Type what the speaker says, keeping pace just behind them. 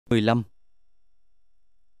15.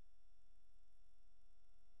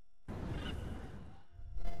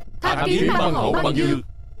 Tham kiến ban hậu băng dương.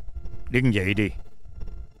 Đứng dậy đi.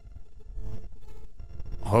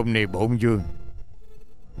 Hôm nay bổn vương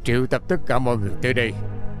triệu tập tất cả mọi người tới đây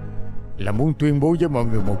là muốn tuyên bố với mọi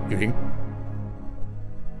người một chuyện.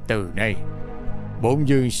 Từ nay bổn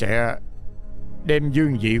vương sẽ đem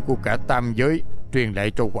vương vị của cả tam giới truyền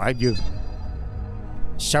lại cho quả vương.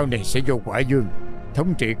 Sau này sẽ do quả vương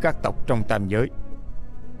thống trị các tộc trong tam giới.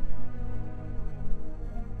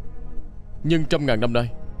 Nhưng trăm ngàn năm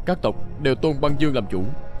nay các tộc đều tôn băng dương làm chủ,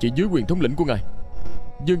 chỉ dưới quyền thống lĩnh của ngài.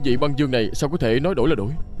 Dương vị băng dương này sao có thể nói đổi là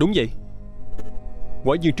đổi? Đúng vậy.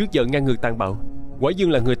 Quả dương trước giờ ngang ngược tàn bạo, quả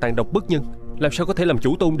dương là người tàn độc bất nhân, làm sao có thể làm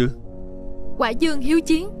chủ tôn được? Quả dương hiếu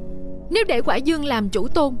chiến, nếu để quả dương làm chủ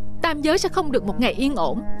tôn, tam giới sẽ không được một ngày yên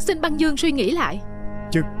ổn. Xin băng dương suy nghĩ lại.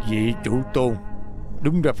 Chức vị chủ tôn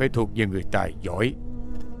đúng ra phải thuộc về người tài giỏi.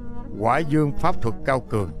 Quả dương pháp thuật cao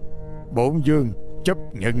cường, bổn vương chấp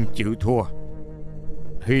nhận chịu thua.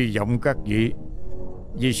 Hy vọng các vị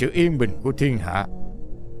vì sự yên bình của thiên hạ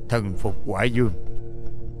thần phục quả dương.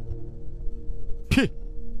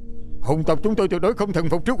 Hùng tộc chúng tôi tuyệt đối không thần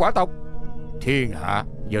phục trước quả tộc. Thiên hạ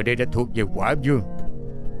giờ đây đã thuộc về quả dương.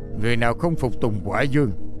 Người nào không phục tùng quả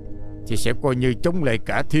dương thì sẽ coi như chống lại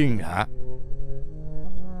cả thiên hạ.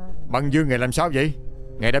 Băng dương ngài làm sao vậy?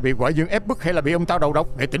 Ngài đã bị quả dương ép bức hay là bị ông tao đầu độc?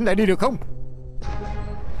 Ngài tỉnh lại đi được không?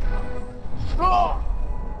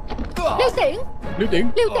 Liêu Tiễn, Liêu Tiễn,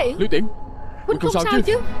 Liêu Tiễn, Liêu Tiễn, huynh không sao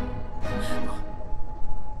chứ?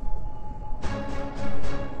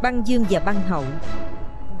 Băng dương và băng hậu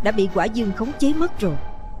đã bị quả dương khống chế mất rồi.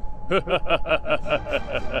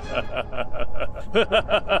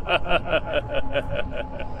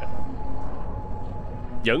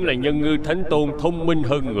 Vẫn là nhân ngư thánh tôn thông minh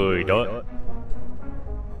hơn người đó.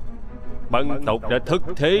 Băng tộc đã thất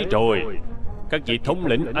thế rồi. Các vị thống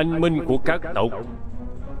lĩnh anh minh của các tộc,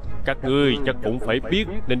 các ngươi chắc cũng phải biết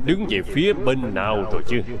nên đứng về phía bên nào rồi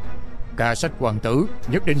chứ. Ca sách hoàng tử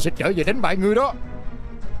nhất định sẽ trở về đánh bại ngươi đó.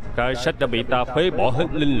 Ca sách đã bị ta phế bỏ hết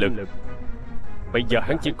linh lực, bây giờ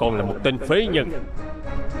hắn chỉ còn là một tên phế nhân.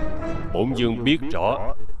 Bổn vương biết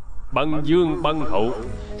rõ băng dương băng hậu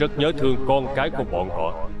rất nhớ thương con cái của bọn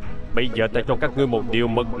họ. Bây giờ ta cho các ngươi một điều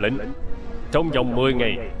mật lệnh: trong vòng 10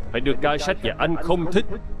 ngày phải đưa Ca sách và anh không thích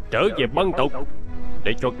trở về băng tộc,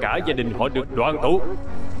 để cho cả gia đình họ được đoàn tụ.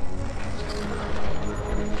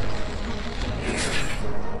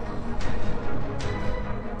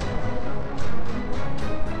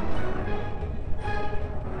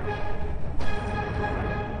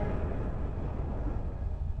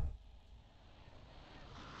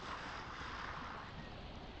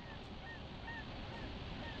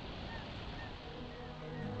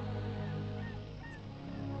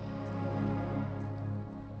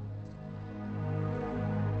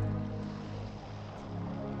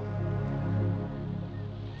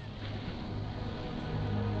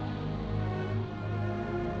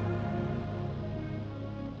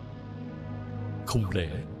 Không lẽ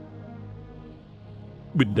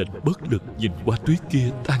Binh đành bất lực nhìn qua tuyết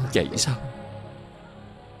kia tan chảy sao?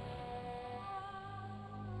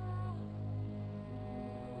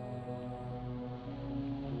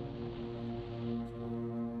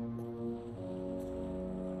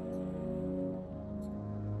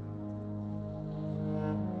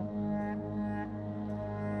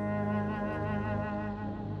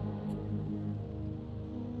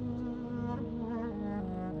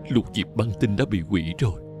 Lục diệp băng tinh đã bị hủy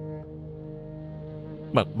rồi,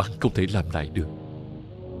 mặt băng không thể làm lại được.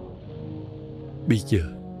 Bây giờ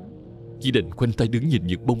chỉ đành khoanh tay đứng nhìn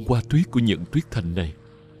những bông hoa tuyết của những tuyết thành này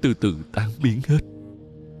từ từ tan biến hết.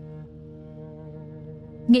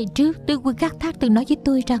 Ngày trước tướng quân Gác Thác từng nói với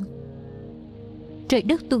tôi rằng trời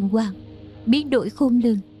đất tuần hoàn, biến đổi khôn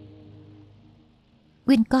lường.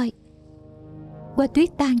 Huynh coi, hoa tuyết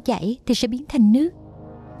tan chảy thì sẽ biến thành nước,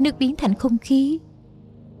 nước biến thành không khí.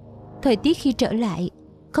 Thời tiết khi trở lại,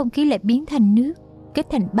 không khí lại biến thành nước, kết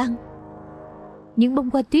thành băng. Những bông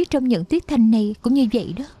hoa tuyết trong những tuyết thành này cũng như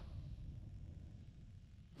vậy đó.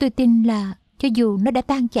 Tôi tin là cho dù nó đã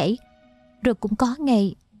tan chảy, rồi cũng có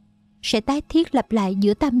ngày sẽ tái thiết lập lại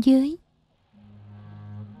giữa tam giới.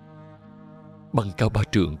 Băng cao 3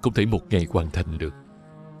 trượng không thể một ngày hoàn thành được,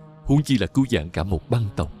 huống chi là cứu vãn cả một băng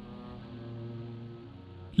tộc.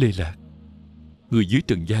 Lê Lạc, người dưới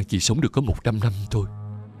trần gian chỉ sống được có 100 năm thôi.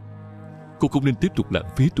 Cô không nên tiếp tục lãng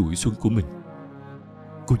phí tuổi xuân của mình.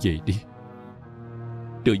 Cô về đi,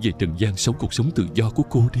 trở về trần gian sống cuộc sống tự do của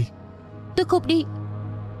cô đi. Tôi không đi.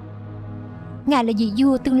 Ngài là vị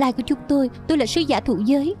vua tương lai của chúng tôi là sứ giả thụ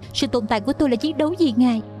giới. Sự tồn tại của tôi là chiến đấu vì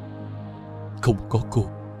ngài. Không có cô,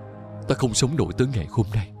 ta không sống nổi tới ngày hôm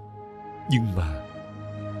nay. Nhưng mà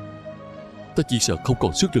ta chỉ sợ không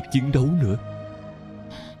còn sức lực chiến đấu nữa.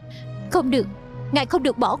 Không được, ngài không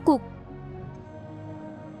được bỏ cuộc.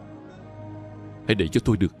 Hãy để cho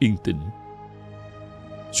tôi được yên tĩnh,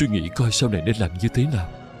 suy nghĩ coi sau này nên làm như thế nào.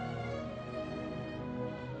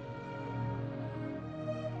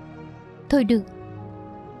 Thôi được,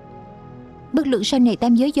 bất luận sau này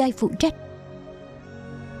tam giới do ai phụ trách,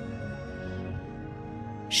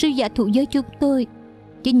 sư giả thụ giới chúng tôi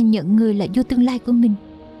chỉ nhìn nhận người là vô tương lai của mình.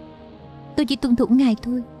 Tôi chỉ tuân thủ ngài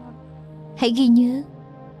thôi. Hãy ghi nhớ.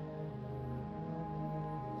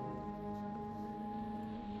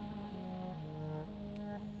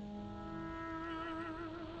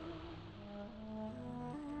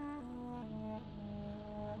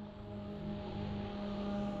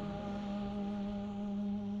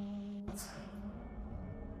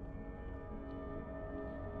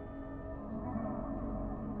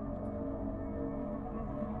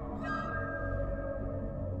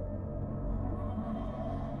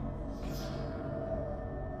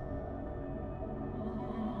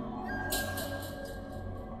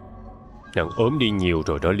 Nàng ốm đi nhiều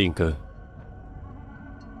rồi đó Liên Cơ.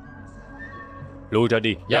 Lui ra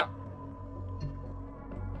đi. Dạ.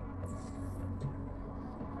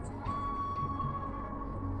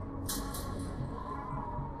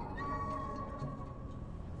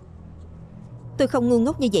 Tôi không ngu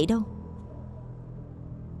ngốc như vậy đâu.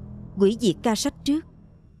 Hủy diệt ca sách trước,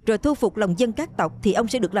 rồi thu phục lòng dân các tộc, thì ông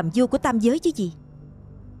sẽ được làm vua của tam giới chứ gì.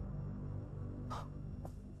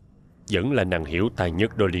 Vẫn là nàng hiểu tài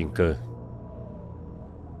nhất đó Liên Cơ.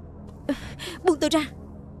 Buông tôi ra.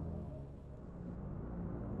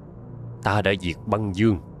 Ta đã diệt băng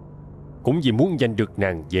dương cũng vì muốn giành được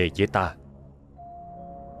nàng về với ta.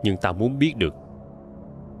 Nhưng ta muốn biết được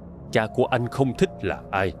cha của anh không thích là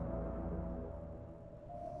ai.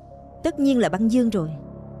 Tất nhiên là băng dương rồi.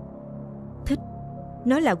 Thích.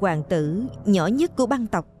 Nó là hoàng tử nhỏ nhất của băng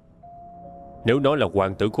tộc. Nếu nó là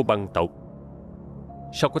hoàng tử của băng tộc,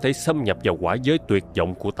 sao có thể xâm nhập vào quả giới tuyệt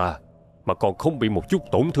vọng của ta mà còn không bị một chút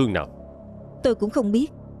tổn thương nào? Tôi cũng không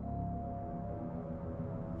biết.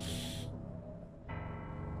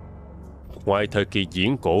 Ngoài thời kỳ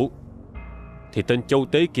viễn cổ thì tên châu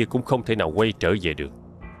tế kia cũng không thể nào quay trở về được.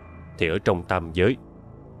 Thì ở trong tam giới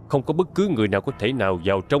không có bất cứ người nào có thể nào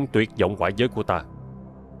vào trong tuyệt vọng quả giới của ta,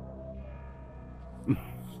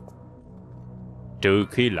 trừ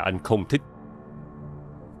khi là anh không thích.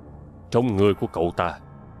 Trong người của cậu ta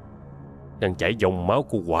đang chảy dòng máu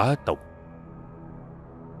của quả tộc.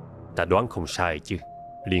 Ta đoán không sai chứ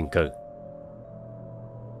Liên Cơ.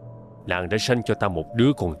 Nàng đã sanh cho ta một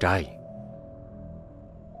đứa con trai.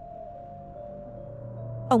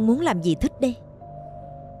 Ông muốn làm gì Thích đây?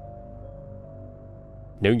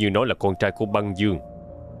 Nếu như nó là con trai của băng dương,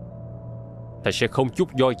 ta sẽ không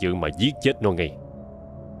chút do dự mà giết chết nó ngay.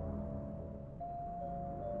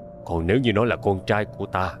 Còn nếu như nó là con trai của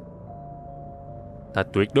ta, ta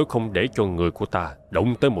tuyệt đối không để cho người của ta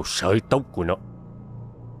động tới một sợi tóc của nó.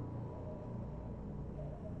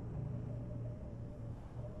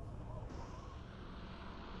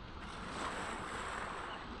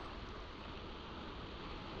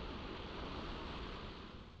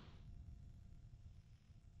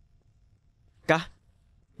 Ca,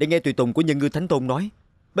 để nghe tùy tùng của nhân ngư thánh tôn nói,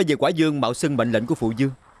 bây giờ quả dương mạo xưng mệnh lệnh của phụ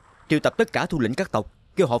dương, triệu tập tất cả thủ lĩnh các tộc,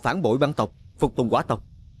 kêu họ phản bội băng tộc, phục tùng quả tộc.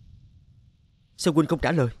 Sao huynh không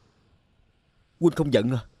trả lời? Huynh không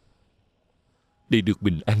giận à? Để được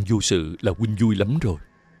bình an vô sự là huynh vui lắm rồi.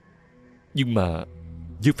 Nhưng mà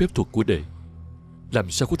với phép thuật của đệ, làm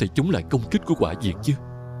sao có thể chống lại công kích của quả diệt chứ?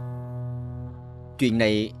 Chuyện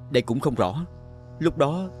này đệ cũng không rõ. Lúc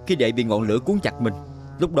đó khi đệ bị ngọn lửa cuốn chặt mình,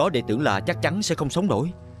 lúc đó đệ tưởng là chắc chắn sẽ không sống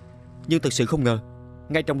nổi. Nhưng thật sự không ngờ,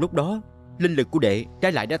 ngay trong lúc đó, linh lực của đệ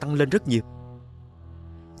trái lại đã tăng lên rất nhiều.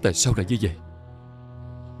 Tại sao lại như vậy?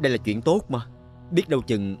 Đây là chuyện tốt mà. Biết đâu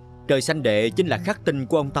chừng trời xanh đệ chính là khắc tinh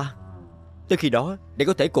của ông ta. Tới khi đó đệ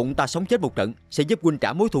có thể cùng ông ta sống chết một trận, sẽ giúp huynh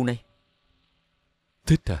trả mối thù này.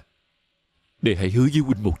 Thích à, đệ hãy hứa với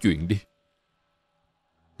huynh một chuyện đi.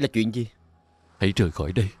 Là chuyện gì? Hãy rời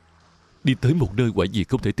khỏi đây, đi tới một nơi quả diệt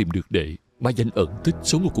không thể tìm được đệ, mà danh ẩn tích,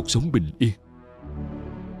 sống một cuộc sống bình yên.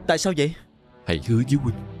 Tại sao vậy? Hãy hứa với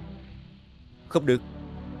huynh. Không được.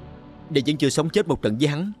 Đệ vẫn chưa sống chết một trận với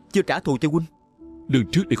hắn, chưa trả thù cho huynh.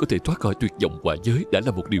 Đường trước để có thể thoát khỏi tuyệt vọng quả giới đã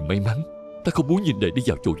là một điều may mắn. Ta không muốn nhìn đệ đi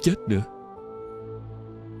vào chỗ chết nữa.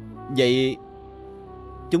 Vậy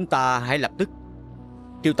chúng ta hãy lập tức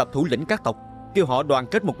triệu tập thủ lĩnh các tộc, kêu họ đoàn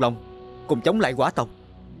kết một lòng, cùng chống lại quả tộc.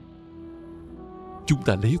 Chúng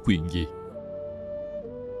ta lấy quyền gì?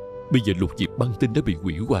 Bây giờ lục diệp băng tinh đã bị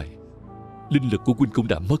hủy hoại, linh lực của huynh cũng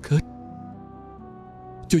đã mất hết.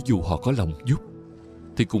 Cho dù họ có lòng giúp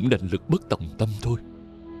thì cũng đành lực bất tòng tâm thôi.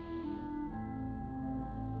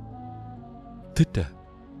 Thích à,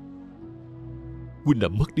 huynh đã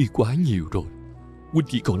mất đi quá nhiều rồi. Huynh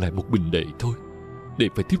chỉ còn lại một mình đệ thôi, để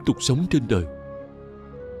phải tiếp tục sống trên đời.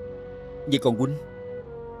 Vậy còn huynh?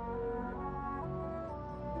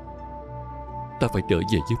 Ta phải trở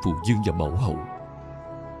về với phụ dương và mẫu hậu,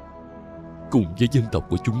 cùng với dân tộc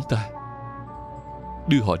của chúng ta,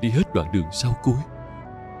 đưa họ đi hết đoạn đường sau cuối.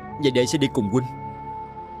 Vậy đệ sẽ đi cùng huynh.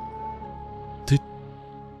 Thích,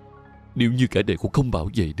 nếu như cả đệ cũng không bảo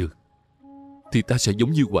vệ được thì ta sẽ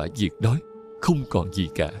giống như quả diệt đói, không còn gì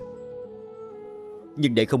cả.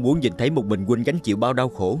 Nhưng đệ không muốn nhìn thấy một mình huynh gánh chịu bao đau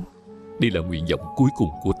khổ. Đây là nguyện vọng cuối cùng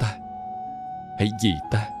của ta. Hãy vì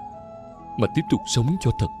ta mà tiếp tục sống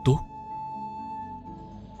cho thật tốt.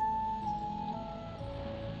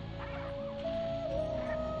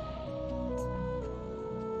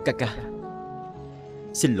 Ca ca,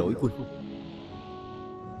 xin lỗi huynh.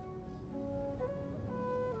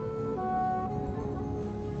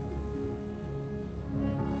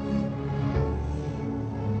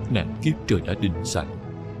 Nạn kiếp trời đã định sẵn,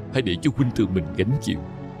 hãy để cho huynh tự mình gánh chịu.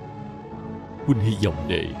 Huynh hy vọng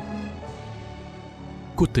đệ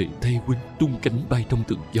có thể thay huynh tung cánh bay trong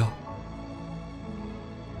tự do.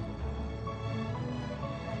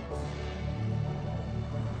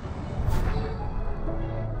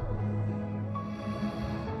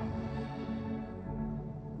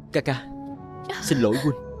 Ca ca, xin lỗi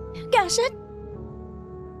huynh. Ca sách,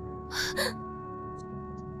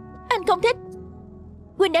 anh không thích.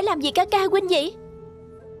 Huynh đã làm gì ca ca huynh vậy?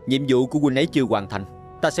 Nhiệm vụ của huynh ấy chưa hoàn thành,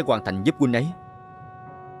 ta sẽ hoàn thành giúp huynh ấy.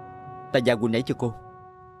 Ta giao huynh ấy cho cô.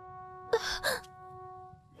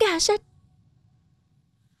 Ca sách,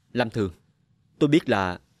 Làm thường, tôi biết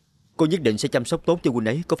là cô nhất định sẽ chăm sóc tốt cho huynh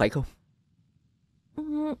ấy, có phải không?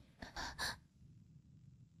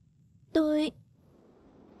 tôi...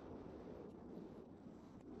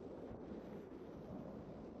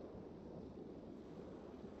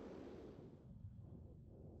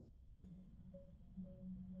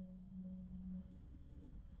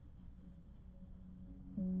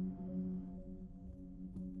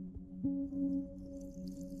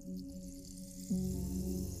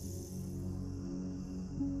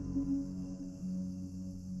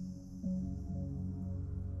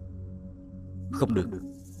 Không được.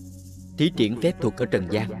 Thí triển phép thuật ở trần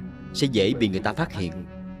gian sẽ dễ bị người ta phát hiện.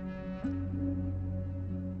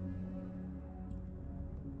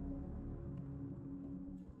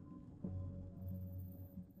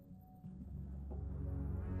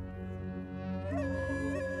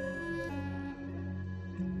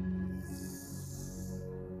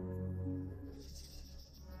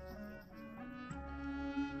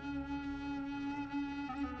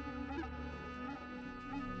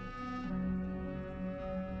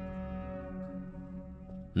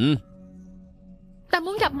 Ta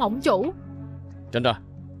muốn gặp mộng chủ. Tránh ra.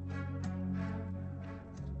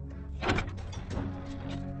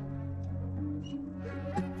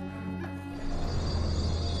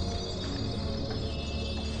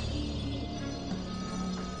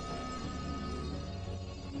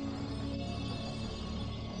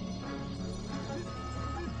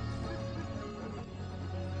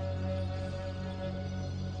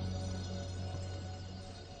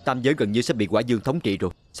 Tam giới gần như sẽ bị quả dương thống trị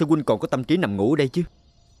rồi. Sao huynh còn có tâm trí nằm ngủ ở đây chứ?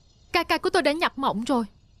 Ca ca của tôi đã nhập mộng rồi.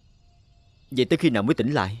 Vậy tới khi nào mới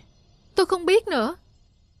tỉnh lại? Tôi không biết nữa.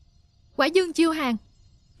 Quả dương chiêu hàng,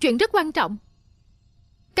 chuyện rất quan trọng.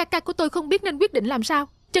 Ca ca của tôi không biết nên quyết định làm sao,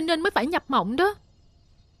 cho nên mới phải nhập mộng đó.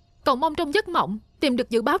 Cậu mong trong giấc mộng tìm được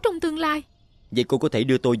dự báo trong tương lai. Vậy cô có thể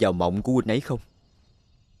đưa tôi vào mộng của huynh ấy không?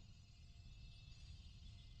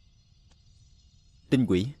 Tinh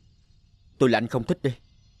quỷ, tôi là anh không thích đây.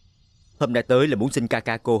 Hôm nay tới là muốn xin ca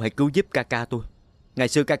ca cô hãy cứu giúp ca ca tôi. Ngày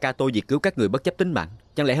xưa ca ca tôi vì cứu các người bất chấp tính mạng.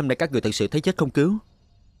 Chẳng lẽ hôm nay các người thật sự thấy chết không cứu?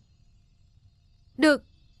 Được,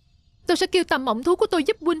 tôi sẽ kêu tầm mộng thú của tôi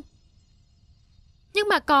giúp huynh. Nhưng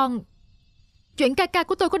mà còn chuyện ca ca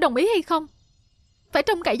của tôi có đồng ý hay không? Phải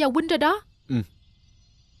trông cậy vào huynh rồi đó.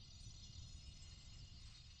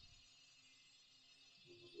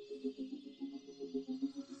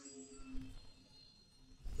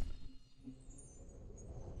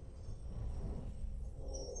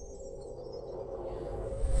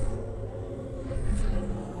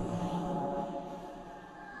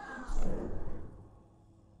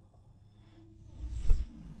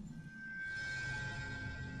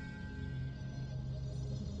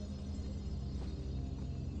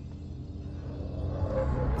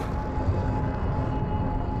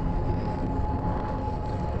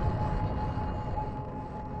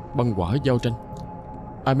 băng quả giao tranh,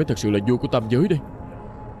 ai mới thật sự là vua của tam giới đây?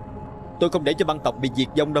 Tôi không để cho băng tộc bị diệt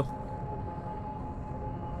vong đâu.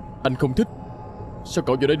 Anh không thích. Sao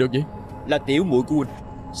cậu vào đây được vậy? Là tiểu muội của huynh,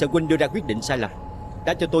 sợ huynh đưa ra quyết định sai lầm,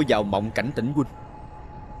 đã cho tôi vào mộng cảnh tỉnh huynh.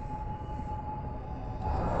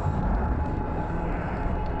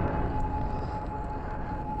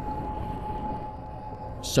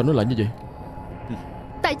 Sao nó lại như vậy?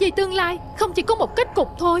 Tại vì tương lai không chỉ có một kết cục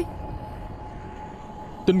thôi.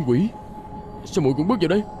 Tinh quỷ, sao muội cũng bước vào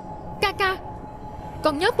đây? Ca ca,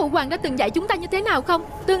 còn nhớ phụ hoàng đã từng dạy chúng ta như thế nào không?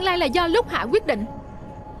 Tương lai là do lúc hạ quyết định.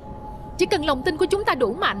 Chỉ cần lòng tin của chúng ta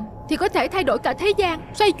đủ mạnh thì có thể thay đổi cả thế gian,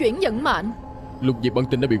 xoay chuyển vận mệnh. Lục diệp băng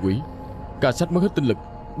tinh đã bị hủy, ca sách mất hết tinh lực,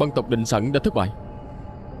 băng tộc định sẵn đã thất bại.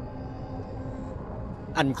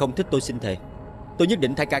 Anh không thích tôi xin thề, tôi nhất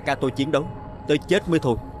định thay ca ca tôi chiến đấu tới chết mới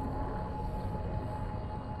thôi.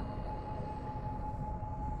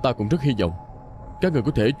 Ta cũng rất hy vọng các người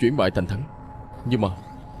có thể chuyển bại thành thắng. Nhưng mà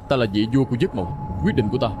ta là vị vua của giấc mộng, quyết định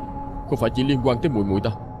của ta không phải chỉ liên quan tới muội muội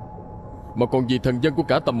ta, mà còn vì thần dân của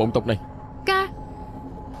cả tầm mộng tộc này. Ca,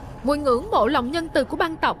 muội ngưỡng mộ lòng nhân từ của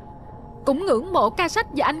băng tộc, cũng ngưỡng mộ ca sách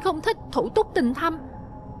và anh không thích thủ túc tình thâm.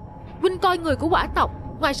 Huynh coi người của quả tộc,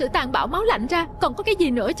 ngoài sự tàn bạo máu lạnh ra còn có cái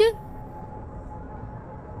gì nữa chứ?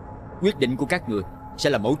 Quyết định của các người sẽ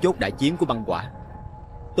là mấu chốt đại chiến của băng quả.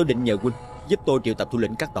 Tôi định nhờ huynh giúp tôi triệu tập thủ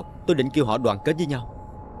lĩnh các tộc. Tôi định kêu họ đoàn kết với nhau.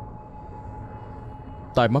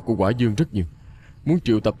 Tai mắt của Quả Dương rất nhiều, muốn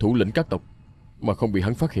triệu tập thủ lĩnh các tộc mà không bị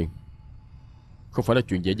hắn phát hiện không phải là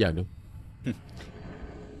chuyện dễ dàng đâu.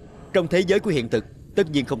 Trong thế giới của hiện thực tất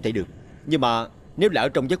nhiên không thể được, nhưng mà nếu là ở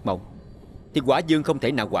trong giấc mộng thì Quả Dương không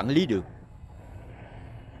thể nào quản lý được.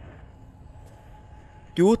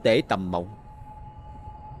 Chúa tể tầm mộng.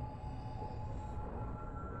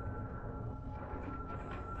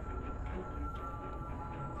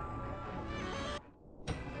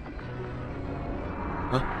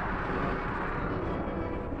 Hả?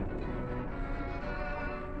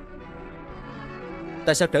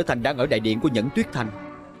 Tại sao trở thành đang ở đại điện của Nhẫn Tuyết Thành?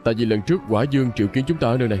 Tại vì lần trước Quả Dương triệu kiến chúng ta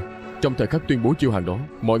ở nơi này, trong thời khắc tuyên bố chiêu hàng đó,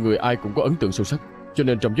 mọi người ai cũng có ấn tượng sâu sắc, cho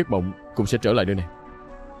nên trong giấc mộng cũng sẽ trở lại nơi này.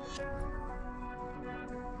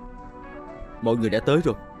 Mọi người đã tới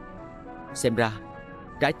rồi. Xem ra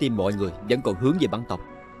trái tim mọi người vẫn còn hướng về băng tộc.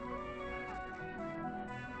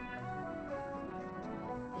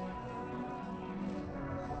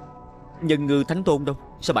 Nhân Ngư Thánh Tôn đâu?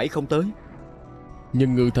 Sao bảy không tới?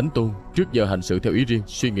 Nhân Ngư Thánh Tôn trước giờ hành sự theo ý riêng,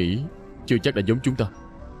 suy nghĩ chưa chắc đã giống chúng ta.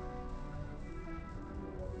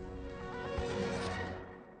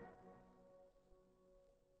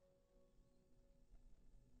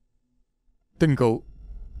 Tinh cụ,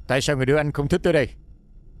 tại sao người đưa anh không thích tới đây?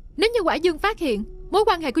 Nếu như Quả Dương phát hiện mối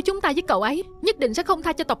quan hệ của chúng ta với cậu ấy, nhất định sẽ không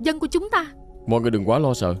tha cho tộc dân của chúng ta. Mọi người đừng quá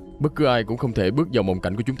lo sợ, bất cứ ai cũng không thể bước vào mộng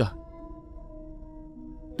cảnh của chúng ta.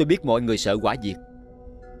 Tôi biết mọi người sợ Quả Diệt,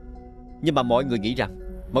 nhưng mà mọi người nghĩ rằng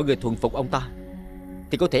mọi người thuần phục ông ta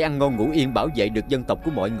thì có thể ăn ngon ngủ yên bảo vệ được dân tộc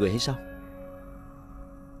của mọi người hay sao?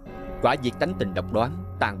 Quả Diệt tánh tình độc đoán,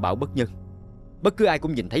 tàn bạo bất nhân, bất cứ ai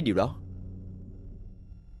cũng nhìn thấy điều đó.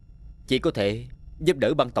 Chỉ có thể giúp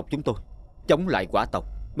đỡ băng tộc chúng tôi chống lại Quả tộc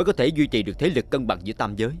mới có thể duy trì được thế lực cân bằng giữa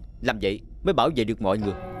tam giới. Làm vậy mới bảo vệ được mọi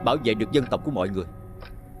người, bảo vệ được dân tộc của mọi người.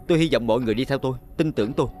 Tôi hy vọng mọi người đi theo tôi, tin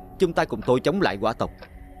tưởng tôi, chung tay cùng tôi chống lại Quả tộc.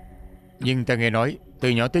 Nhưng ta nghe nói từ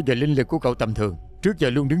nhỏ tới giờ linh lực của cậu tầm thường, trước giờ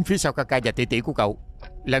luôn đứng phía sau ca ca và tỷ tỷ của cậu,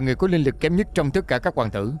 là người có linh lực kém nhất trong tất cả các hoàng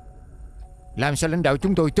tử. Làm sao lãnh đạo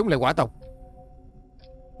chúng tôi chống lại Quả tộc?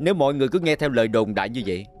 Nếu mọi người cứ nghe theo lời đồn đại như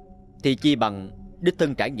vậy thì chi bằng đích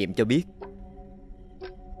thân trải nghiệm cho biết.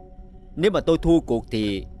 Nếu mà tôi thua cuộc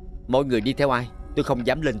thì mọi người đi theo ai tôi không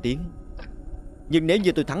dám lên tiếng. Nhưng nếu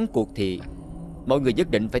như tôi thắng cuộc thì mọi người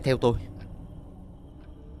nhất định phải theo tôi.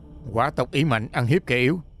 Quả tộc ý mạnh ăn hiếp kẻ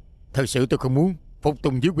yếu, thật sự tôi không muốn phục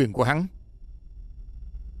tùng dưới quyền của hắn.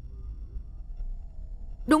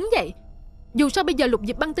 Đúng vậy. Dù sao bây giờ lục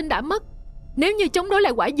diệp băng tinh đã mất, nếu như chống đối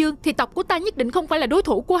lại Quả Dương thì tộc của ta nhất định không phải là đối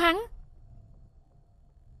thủ của hắn.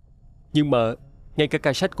 Nhưng mà ngay cả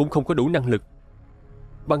ca sách cũng không có đủ năng lực.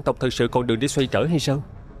 Băng tộc thật sự còn đường để xoay trở hay sao?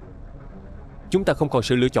 Chúng ta không còn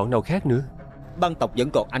sự lựa chọn nào khác nữa. Băng tộc vẫn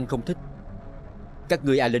còn anh không thích. Các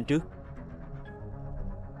ngươi ai lên trước?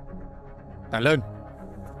 Ta lên.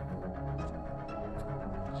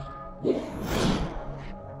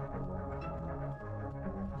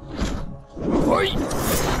 Ôi!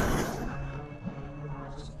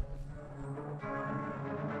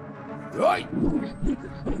 Ôi!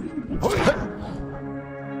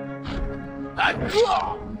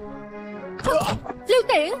 Lưu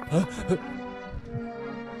Tiễn!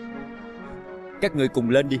 Các người cùng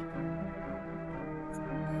lên đi.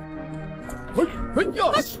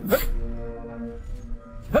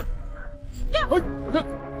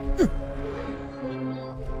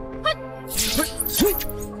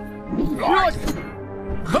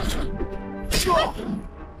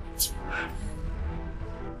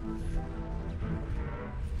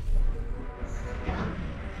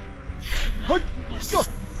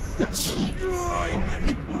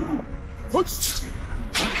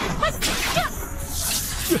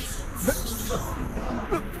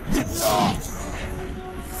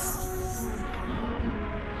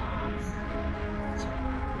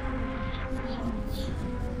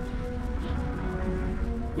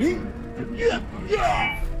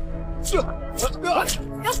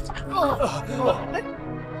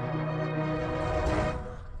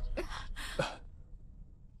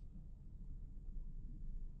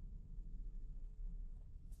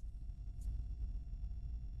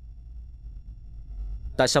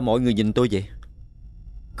 Tại sao mọi người nhìn tôi vậy?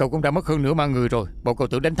 Cậu cũng đã mất hơn nửa mạng người rồi, bộ cậu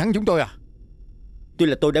tự đánh thắng chúng tôi à? Tuy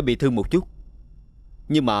là tôi đã bị thương một chút,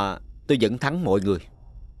 nhưng mà tôi vẫn thắng mọi người.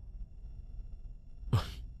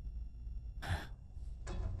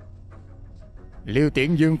 Liêu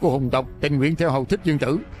Tiễn Dương của hùng tộc tình nguyện theo hầu Thích Dương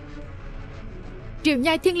tử. Triều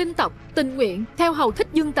nhai thiên linh tộc tình nguyện theo hầu Thích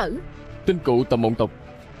Dương tử. Tinh cụ tầm mộng tộc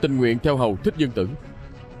tình nguyện theo hầu Thích Dương tử.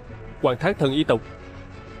 Hoàng thác thần y tộc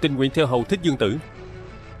tình nguyện theo hầu Thích Dương tử.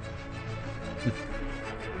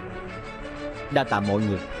 Đa tạ mọi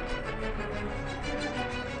người.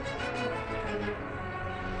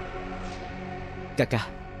 Ca ca,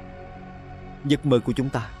 giấc mơ của chúng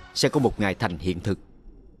ta sẽ có một ngày thành hiện thực.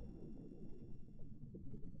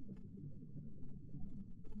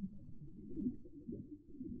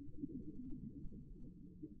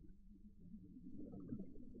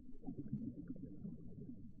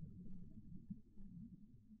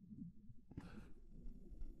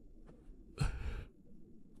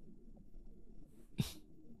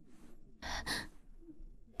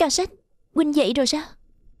 Ca sách, huynh dậy rồi sao?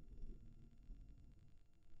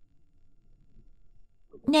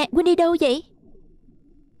 Nè, huynh đi đâu vậy?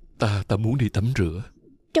 Ta muốn đi tắm rửa.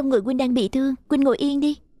 Trong người huynh đang bị thương, huynh ngồi yên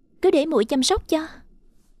đi, cứ để muội chăm sóc cho.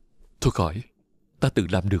 Thôi khỏi, ta tự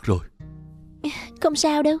làm được rồi. Không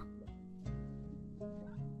sao đâu.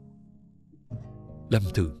 Lâm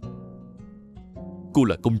Thường, cô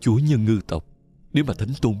là công chúa Nhân Ngư tộc. Nếu mà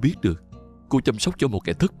Thánh Tôn biết được cô chăm sóc cho một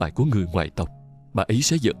kẻ thất bại của người ngoại tộc, bà ấy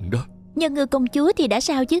sẽ giận đó. Nhân Ngư công chúa thì đã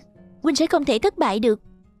sao chứ? Huynh sẽ không thể thất bại được.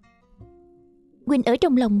 Huynh ở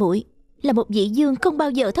trong lòng muội là một vị dương không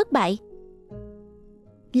bao giờ thất bại.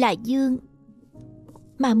 Là dương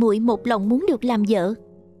mà muội một lòng muốn được làm vợ.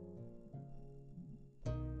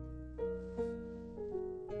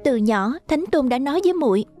 Từ nhỏ Thánh Tôn đã nói với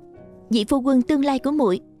muội, vị phu quân tương lai của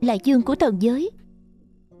muội là dương của thần giới.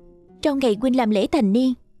 Trong ngày huynh làm lễ thành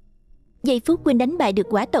niên, giây phút huynh đánh bại được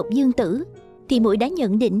quả tộc Dương tử, thì muội đã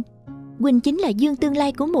nhận định huynh chính là dương tương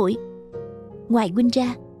lai của muội. Ngoài huynh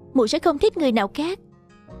ra, muội sẽ không thích người nào khác.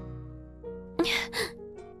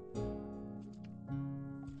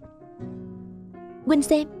 Huynh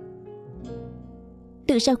xem,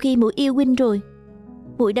 từ sau khi muội yêu huynh rồi,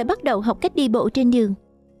 muội đã bắt đầu học cách đi bộ trên đường.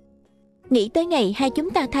 Nghĩ tới ngày hai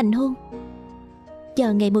chúng ta thành hôn.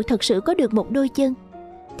 Chờ ngày muội thật sự có được một đôi chân,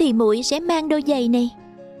 thì muội sẽ mang đôi giày này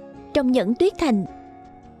trong Nhẫn Tuyết Thành,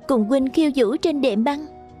 cùng huynh khiêu vũ trên đệm băng.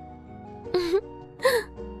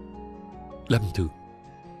 Lâm Thường,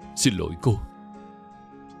 xin lỗi cô,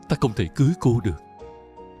 ta không thể cưới cô được.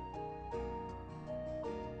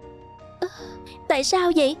 Tại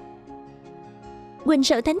sao vậy? Huynh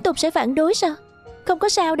sợ Thánh Tôn sẽ phản đối sao? Không có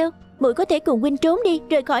sao đâu, muội có thể cùng huynh trốn đi,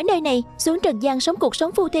 rời khỏi nơi này, xuống trần gian sống cuộc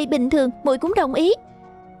sống phu thê bình thường, muội cũng đồng ý.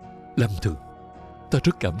 Lâm Thường, ta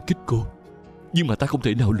rất cảm kích cô, nhưng mà ta không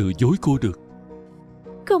thể nào lừa dối cô được.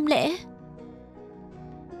 Không lẽ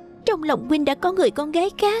trong lòng huynh đã có người con gái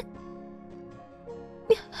khác?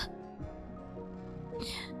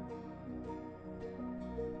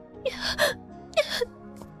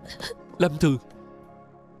 Lâm Thường,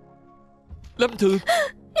 Lâm Thường.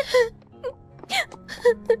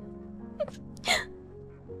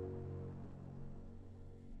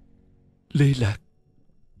 Lê Lạc.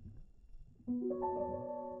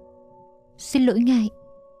 Xin lỗi ngài,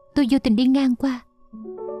 tôi vô tình đi ngang qua.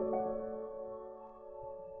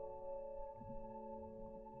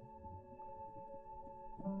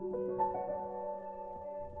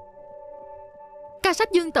 Ca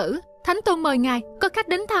sách Dương tử, Thánh Tôn mời ngài, có khách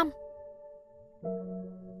đến thăm.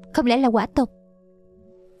 Không lẽ là quả tộc?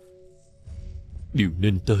 Điều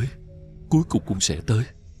nên tới cuối cùng cũng sẽ tới.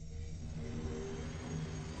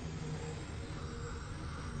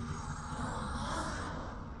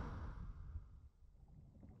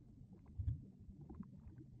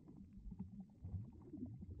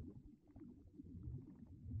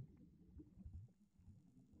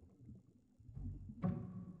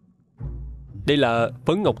 Đây là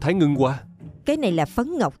phấn ngọc thái ngưng hoa. Cái này là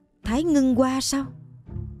phấn ngọc thái ngưng hoa sao?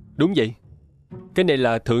 Đúng vậy. Cái này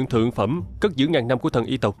là thượng phẩm cất giữ ngàn năm của thần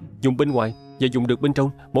y tộc, dùng bên ngoài và dùng được bên trong,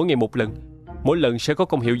 mỗi ngày một lần. Mỗi lần sẽ có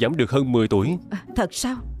công hiệu giảm được hơn 10 tuổi. Thật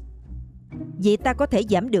sao? Vậy ta có thể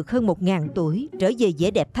giảm được hơn 1000 tuổi, trở về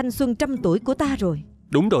vẻ đẹp thanh xuân 100 tuổi của ta rồi.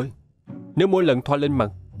 Đúng rồi. Nếu mỗi lần thoa lên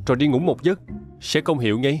mặt rồi đi ngủ một giấc sẽ công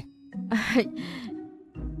hiệu ngay.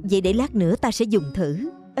 Vậy để lát nữa ta sẽ dùng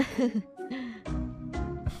thử.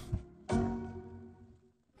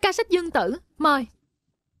 Ca sách Dương Tử, mời.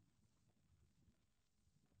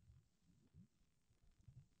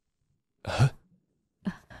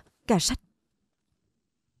 Ca sách.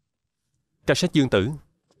 Ca sách Dương Tử.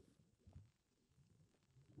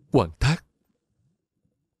 Hoàng thác.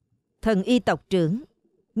 Thần y tộc trưởng,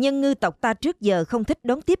 nhân ngư tộc ta trước giờ không thích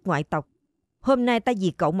đón tiếp ngoại tộc. Hôm nay ta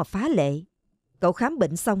vì cậu mà phá lệ. Cậu khám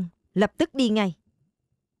bệnh xong lập tức đi ngay.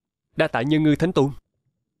 Đa tạ nhân ngư thánh tôn.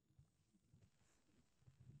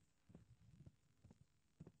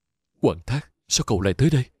 Hoàng thác, sao cậu lại tới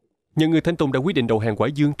đây? Nhân ngư thánh tôn đã quyết định đầu hàng Quả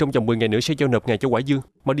Dương, trong vòng 10 ngày nữa sẽ giao nộp ngài cho Quả Dương.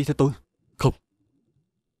 Mau đi theo tôi. Không,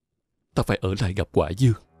 ta phải ở lại gặp Quả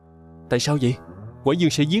Dương. Tại sao vậy? Quả Dương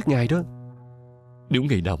sẽ giết ngài đó. Nếu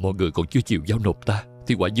ngày nào mọi người còn chưa chịu giao nộp ta,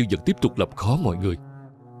 thì Quả Dương vẫn tiếp tục làm khó mọi người,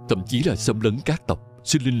 thậm chí là xâm lấn các tộc,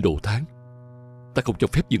 sinh linh đồ thán. Ta không cho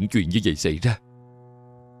phép những chuyện như vậy xảy ra.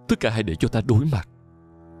 Tất cả hãy để cho ta đối mặt.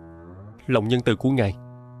 Lòng nhân từ của ngài,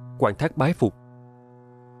 Hoàng thác bái phục.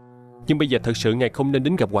 Nhưng bây giờ thật sự ngài không nên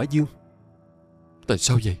đến gặp Quả Dương. Tại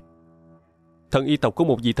sao vậy? Thần y tộc có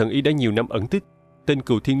một vị thần y đã nhiều năm ẩn tích, tên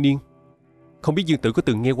Cừu Thiên Niên. Không biết Dương Tử có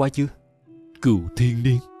từng nghe qua chưa? Cừu Thiên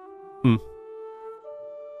Niên?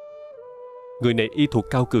 Người này y thuật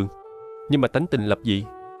cao cường, nhưng mà tánh tình lập dị.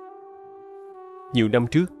 Nhiều năm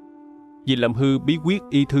trước, vì làm hư bí quyết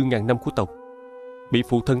y thư ngàn năm của tộc, bị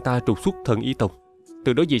phụ thân ta trục xuất thần y tộc.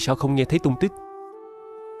 Từ đó về sau không nghe thấy tung tích.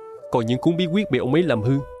 Còn những cuốn bí quyết bị ông ấy làm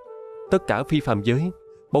hư, tất cả phi phàm giới,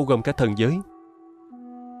 bao gồm cả thần giới.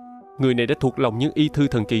 Người này đã thuộc lòng những y thư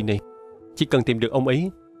thần kỳ này. Chỉ cần tìm được ông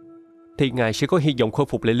ấy thì ngài sẽ có hy vọng khôi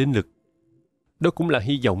phục lại linh lực. Đó cũng là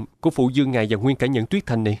hy vọng của phụ dương ngài và nguyên cả Nhẫn Tuyết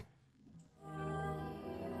Thành này.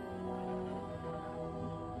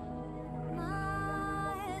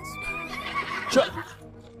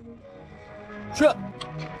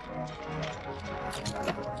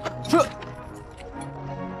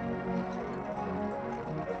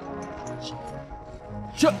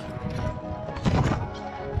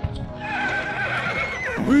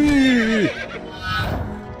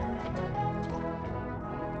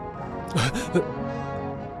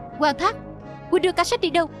 Hoàng thác, Huynh đưa ca sách đi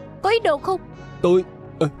đâu? Có ý đồ không? Tôi...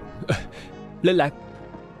 Lên Lạc,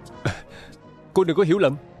 cô đừng có hiểu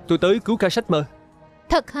lầm. Tôi tới cứu ca sách mà.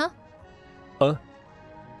 Thật hả?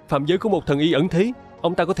 Phạm giới có một thần y ẩn thế,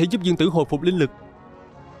 ông ta có thể giúp Dương Tử hồi phục linh lực.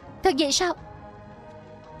 Thật vậy sao?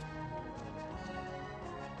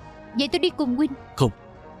 Vậy tôi đi cùng Huynh. Không.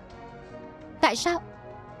 Tại sao?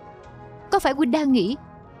 Có phải Huynh đang nghĩ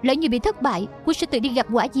lỡ như bị thất bại, Huynh sẽ tự đi gặp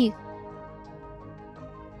Quả Diệt?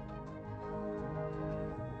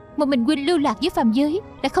 Một mình Huynh lưu lạc với phàm giới,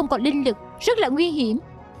 lại không còn linh lực, rất là nguy hiểm.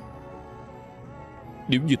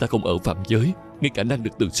 Nếu như ta không ở phạm giới, ngay cả năng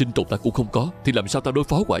lực tự sinh tồn ta cũng không có, thì làm sao ta đối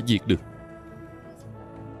phó Quả Diệt được?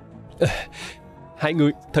 Hai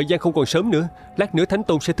người, thời gian không còn sớm nữa. Lát nữa Thánh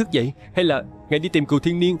Tôn sẽ thức dậy. Hay là ngài đi tìm Cừu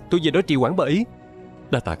Thiên Niên, tôi về đó trì hoãn bà ấy.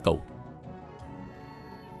 Đa tạ cậu.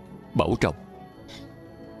 Bảo trọng.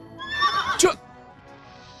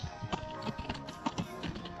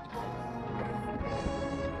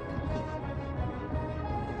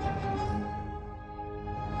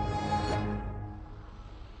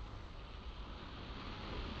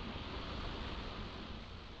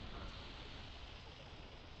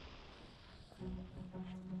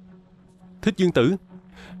 Thích Dương Tử,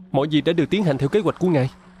 mọi việc đã được tiến hành theo kế hoạch của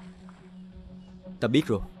ngài. Ta biết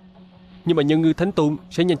rồi. Nhưng mà Nhân Ngư Thánh Tôn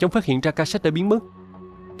sẽ nhanh chóng phát hiện ra ca sách đã biến mất.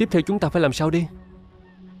 Tiếp theo chúng ta phải làm sao đi?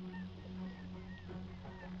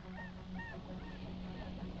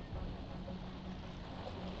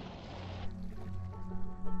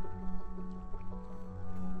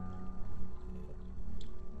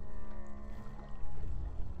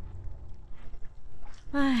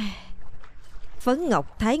 Phấn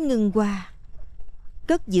ngọc thái ngưng hoa,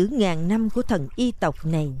 cất giữ ngàn năm của thần y tộc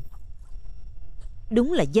này,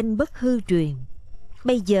 đúng là danh bất hư truyền.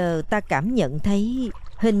 Bây giờ ta cảm nhận thấy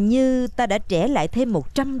hình như ta đã trẻ lại thêm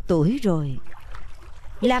 100 tuổi rồi.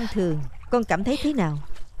 Lam Thường, con cảm thấy thế nào?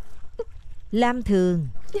 Lam Thường.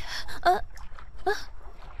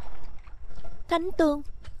 Thánh Tôn,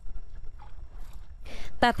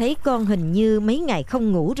 Ta thấy con hình như mấy ngày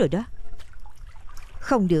không ngủ rồi đó.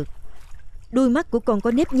 Không được. Đôi mắt của con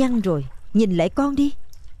có nếp nhăn rồi. Nhìn lại con đi.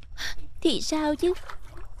 Thì sao chứ?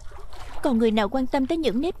 Còn người nào quan tâm tới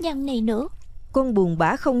những nếp nhăn này nữa? Con buồn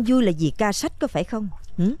bã không vui là vì ca sách có phải không?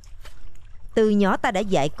 Từ nhỏ ta đã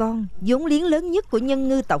dạy con, vốn liếng lớn nhất của nhân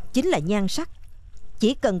ngư tộc chính là nhan sắc.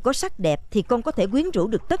 Chỉ cần có sắc đẹp thì con có thể quyến rũ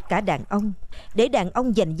được tất cả đàn ông, để đàn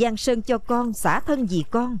ông dành giang sơn cho con, xả thân vì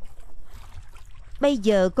con. Bây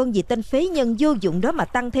giờ con vì tên phế nhân vô dụng đó mà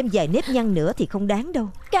tăng thêm vài nếp nhăn nữa thì không đáng đâu.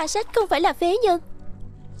 Ca sách không phải là phế nhân.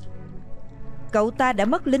 Cậu ta đã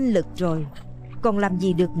mất linh lực rồi, còn làm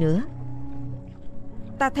gì được nữa.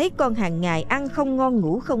 Ta thấy con hàng ngày ăn không ngon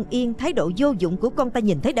ngủ không yên, thái độ vô dụng của con ta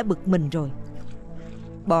nhìn thấy đã bực mình rồi.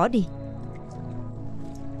 Bỏ đi.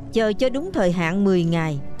 Chờ cho đúng thời hạn 10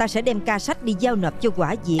 ngày, ta sẽ đem ca sách đi giao nộp cho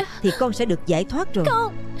quả diệt, thì con sẽ được giải thoát rồi.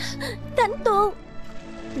 Con, Thánh Tôn.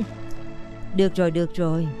 Được rồi, được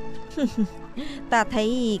rồi. Ta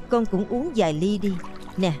thấy con cũng uống vài ly đi.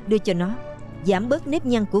 Nè, đưa cho nó, giảm bớt nếp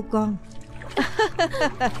nhăn của con.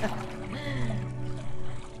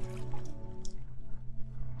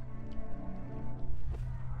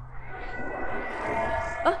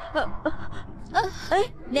 Ê,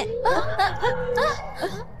 nè.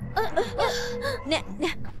 Nè, nè.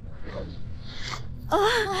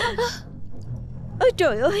 Ôi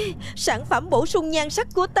trời ơi, sản phẩm bổ sung nhan sắc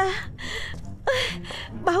của ta.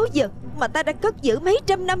 Báu vật mà ta đã cất giữ mấy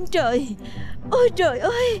trăm năm trời. Ôi trời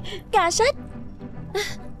ơi. Ca sách.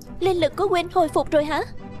 Linh lực của huynh hồi phục rồi hả?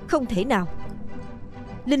 Không thể nào.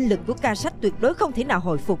 Linh lực của ca sách tuyệt đối không thể nào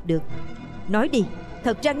hồi phục được. Nói đi,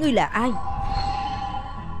 thật ra ngươi là ai?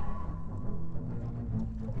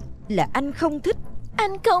 Là anh không thích.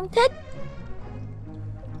 Anh không thích.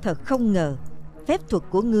 Thật không ngờ, phép thuật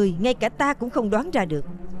của ngươi ngay cả ta cũng không đoán ra được.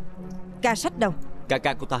 Ca sách đâu?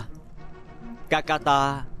 Ca của ta. Ca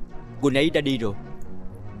ta, quỳnh ấy đã đi rồi.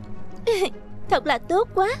 Thật là tốt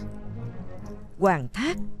quá. Hoàng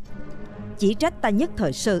thác. Chỉ trách ta nhất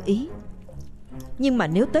thời sơ ý. Nhưng mà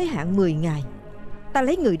nếu tới hạn 10 ngày, ta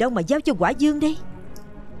lấy người đâu mà giao cho Quả Dương đây?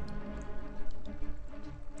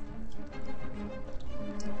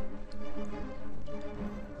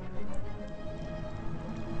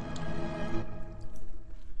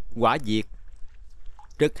 Quả diệt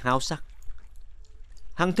rất háo sắc.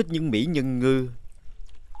 Hắn thích những mỹ nhân ngư,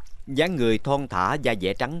 dáng người thon thả, da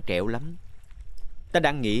dẻ trắng trẻo lắm. Ta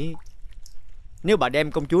đang nghĩ, nếu bà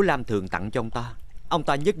đem công chúa Lam Thường tặng cho ông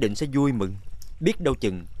ta nhất định sẽ vui mừng. Biết đâu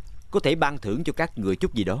chừng có thể ban thưởng cho các người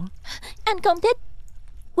chút gì đó. Anh không thích.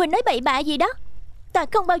 Quỳnh nói bậy bạ gì đó. Ta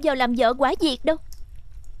không bao giờ làm vợ Quả diệt đâu.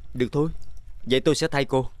 Được thôi, vậy tôi sẽ thay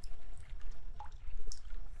cô.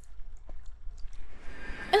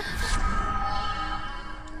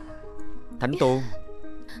 Thánh Tôn,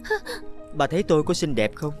 bà thấy tôi có xinh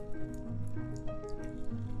đẹp không?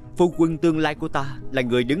 Phu quân tương lai của ta là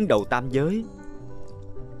người đứng đầu tam giới.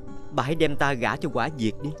 Bà hãy đem ta gả cho Quả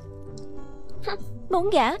diệt đi. Muốn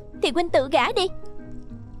gả thì huynh tự gả đi.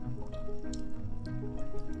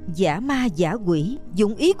 Giả ma giả quỷ,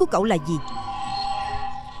 dụng ý của cậu là gì?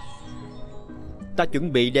 Ta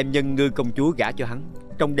chuẩn bị đem nhân ngư công chúa gả cho hắn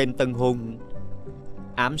trong đêm tân hôn,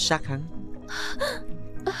 ám sát hắn.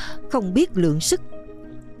 Không biết lượng sức.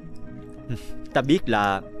 Ta biết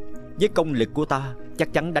là với công lực của ta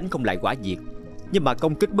chắc chắn đánh không lại Quả diệt, nhưng mà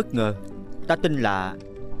công kích bất ngờ, ta tin là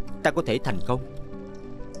ta có thể thành công.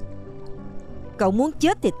 Cậu muốn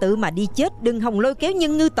chết thì tự mà đi chết, đừng hòng lôi kéo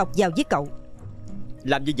nhân ngư tộc vào với cậu.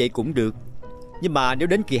 Làm như vậy cũng được, nhưng mà nếu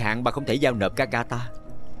đến kỳ hạn bà không thể giao nộp ca ta,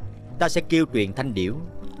 ta sẽ kêu truyền thanh điểu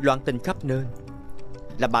loan tin khắp nơi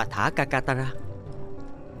là bà thả ca ta ra.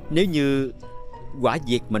 Nếu như Quả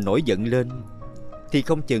diệt mà nổi giận lên thì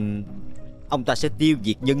không chừng ông ta sẽ tiêu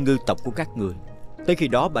diệt nhân ngư tộc của các người. Tới khi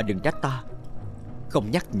đó bà đừng trách ta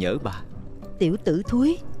không nhắc nhở bà. Tiểu tử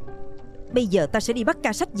thúi. Bây giờ ta sẽ đi bắt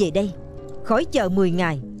ca sách về đây. Khỏi chờ 10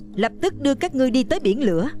 ngày, lập tức đưa các ngươi đi tới biển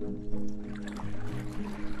lửa.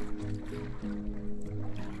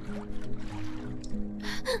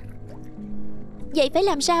 Vậy phải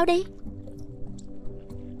làm sao đây?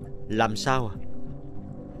 Làm sao à?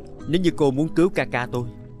 Nếu như cô muốn cứu ca tôi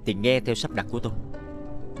thì nghe theo sắp đặt của tôi.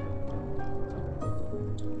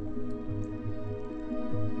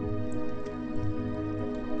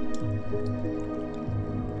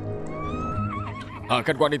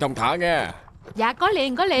 Khách quan đi thông thả nghe. Dạ có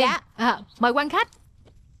liền. Dạ. Mời quan khách.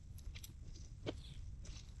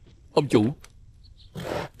 Ông chủ,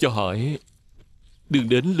 cho hỏi đường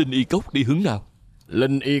đến Linh Y Cốc đi hướng nào?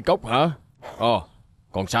 Linh Y Cốc hả?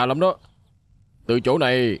 Còn xa lắm đó. Từ chỗ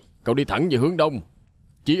này cậu đi thẳng về hướng đông,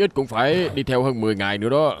 chí ít cũng phải đi theo hơn 10 ngày nữa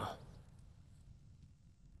đó.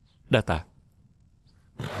 Đa tạ.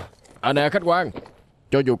 Nè khách quan,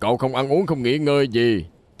 Cho dù cậu không ăn uống không nghỉ ngơi gì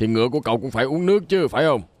thì ngựa của cậu cũng phải uống nước chứ, phải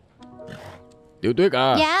không? Tiểu Tuyết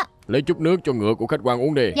à, Dạ. lấy chút nước cho ngựa của khách quan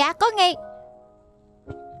uống đi. Dạ có ngay.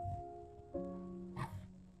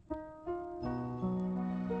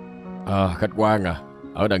 Khách quan à,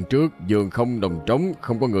 ở đằng trước giường không, đồng trống,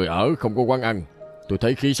 không có người ở, không có quán ăn. Tôi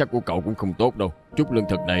thấy khí sắc của cậu cũng không tốt đâu. Chút lương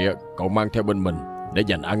thực này cậu mang theo bên mình để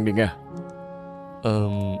dành ăn đi nha.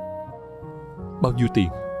 Bao nhiêu tiền?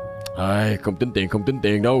 Không tính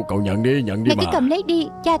tiền đâu. Cậu nhận đi Mày mà. cứ cầm lấy đi.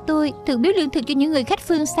 Cha tôi thường biếu lương thực cho những người khách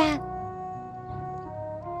phương xa.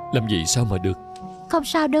 Làm vậy sao mà được? Không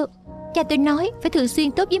sao đâu. Cha tôi nói phải thường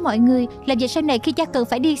xuyên tốt với mọi người, làm vậy sau này khi cha cần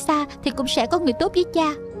phải đi xa thì cũng sẽ có người tốt với cha.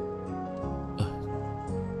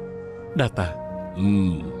 Đa tạ.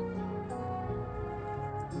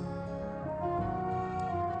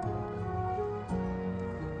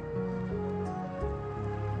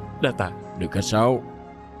 Đa tạ. Được khách sao?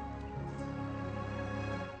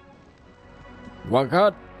 Quan khách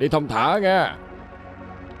đi thông thả nha.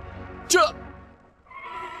 Cha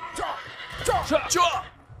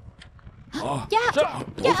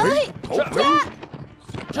ơi.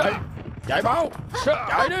 Chạy báo.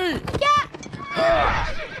 Chạy đi.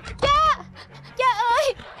 Cha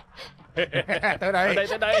ơi. Tới đây.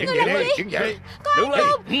 Tới đây. Đứng dậy đi, đứng dậy. Đứng lên.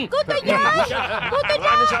 Cứu tôi với. Cứu tôi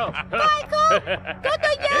với. Sao? Cứu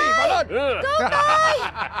tôi với. Cứu tôi với.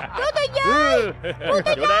 Cứu tôi với.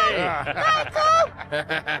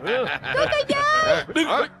 Cứu tôi với. Đứng.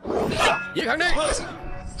 Giết hắn đi.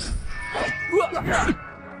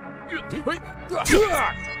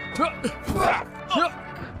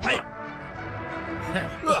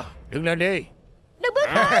 Đứng lên đi. Đừng bước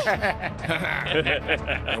tôi.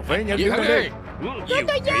 Đồ phế nhân, Giết đứng hắn lên đi. đi. Cứu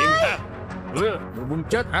tôi với. Đồ muốn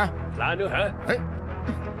chết hả? Lạ nữa hả?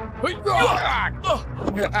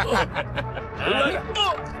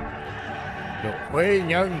 Đồ phế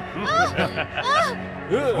nhân.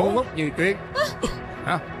 Ngu ngốc gì chuyện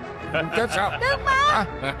hả? Muốn chết sao? Đừng mà.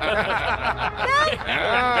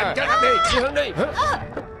 Đánh chết hắn đi. Đi hắn đi.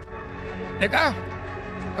 Đại ca.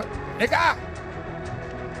 Đại ca.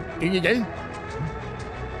 Chuyện gì vậy?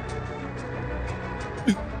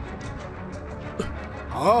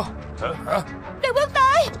 Đừng bước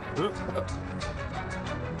tới.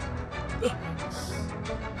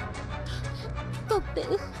 Công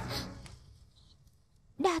tử.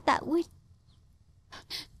 Đa tạ huynh.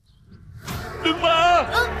 Đừng mà.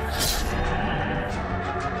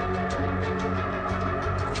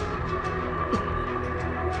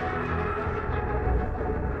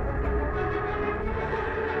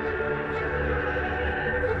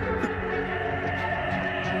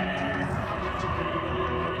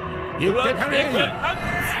 Giết chết hắn đi.